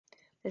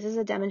This is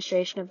a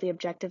demonstration of the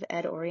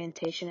ObjectiveEd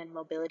orientation and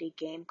mobility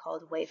game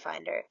called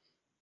Wayfinder.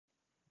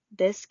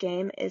 This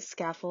game is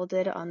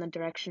scaffolded on the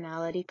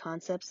directionality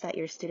concepts that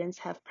your students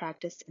have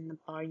practiced in the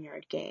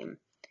barnyard game.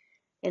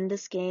 In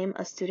this game,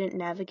 a student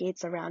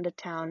navigates around a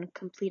town,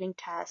 completing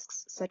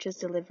tasks such as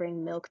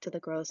delivering milk to the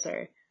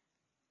grocer.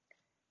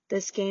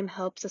 This game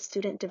helps a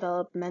student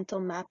develop mental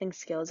mapping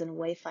skills and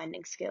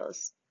wayfinding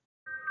skills.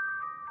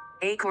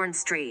 Acorn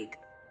Street.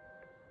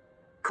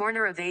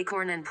 Corner of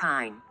Acorn and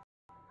Pine.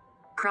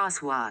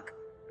 Crosswalk.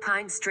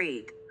 Pine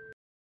Street.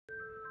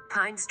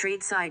 Pine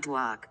Street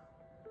sidewalk.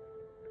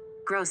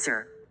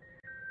 Grocer.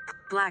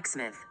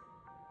 Blacksmith.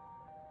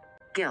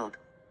 Guild.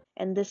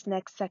 In this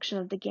next section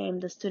of the game,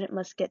 the student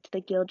must get to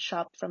the guild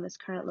shop from his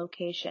current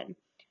location.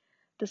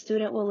 The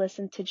student will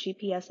listen to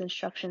GPS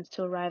instructions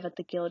to arrive at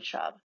the guild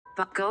shop.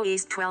 Go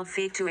east 12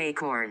 feet to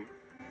Acorn.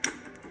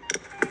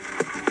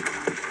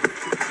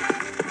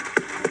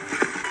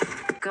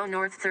 Go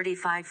north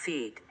 35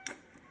 feet.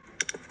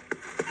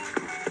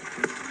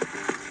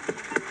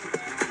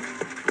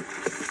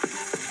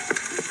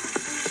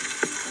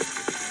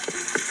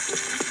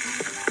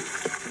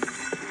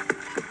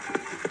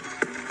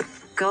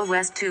 Go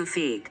west 2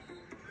 feet.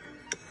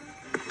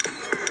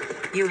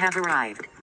 You have arrived.